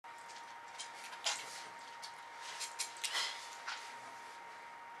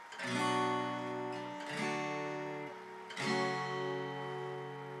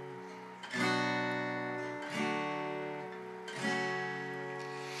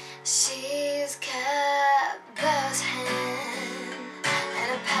She's got both hands in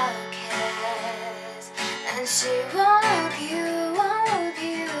her pockets, and she won't you, won't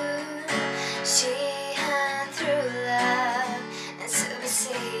you. She hunt through love and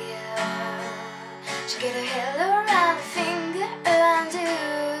supersede you. She get her hair around her finger around you,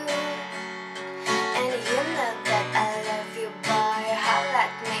 and you know that I love you, boy. Hot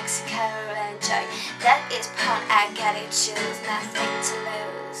like Mexico and joy. That is porn, I gotta choose, nothing to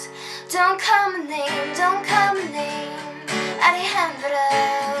lose. Don't call my name, don't call my name, Alejandro.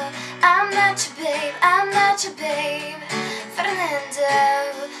 I'm not your babe, I'm not your babe, Fernando.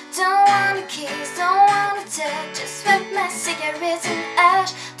 Don't wanna kiss, don't wanna touch, just smoke my cigarettes and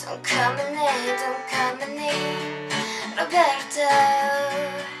ash. Don't call my name, don't call my name, Roberto,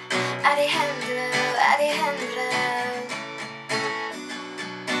 Alejandro, Alejandro,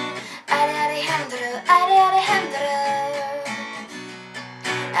 Alejandro, Alejandro,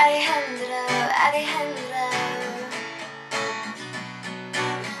 Alejandro, Alejandro,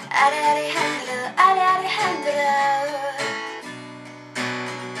 Alejandro, Alejandro.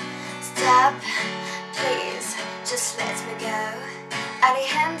 Stop, please, just let me go.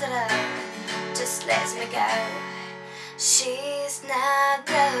 Alejandro, just let me go. She's not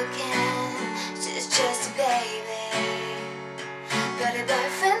broken, she's just a baby. But her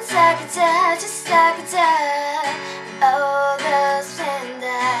boyfriend's like a dad, just like a dad. All those things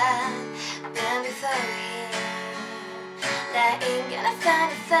that been before him, that ain't gonna find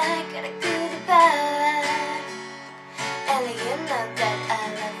a fight, gonna good or bad. And you know that I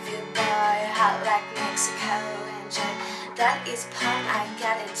love you, boy, hot like Mexico and joy. That is porn, I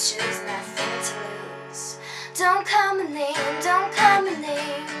gotta choose, nothing to lose. Don't call my name, don't call my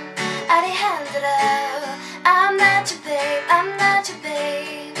name, Alejandro. I'm not your babe, I'm not your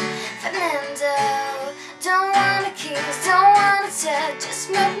babe, Fernando. Don't wanna kiss, don't wanna touch, just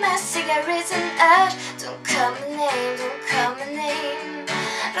smoke my cigarettes and ash. Don't call my name, don't call my name,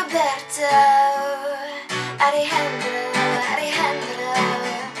 Roberto, Alejandro, Alejandro,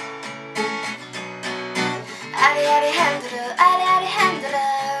 Alejandro, Alejandro,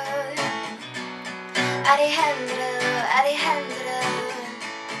 Alejandro, Alejandro,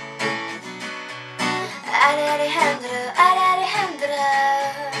 Alejandro, Alejandro.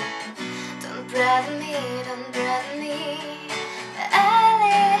 Don't bother me, don't bother me,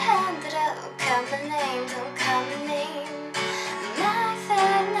 Alejandro. Don't call my name, don't call my name, my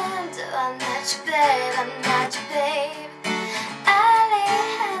Fernando. I'm not your babe, I'm not your babe,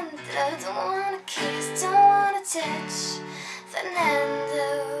 Alejandro. Don't wanna kiss, don't wanna touch, Fernando.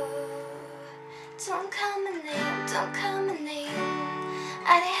 Don't call my name, don't call my name,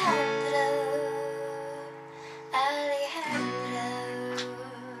 Alejandro.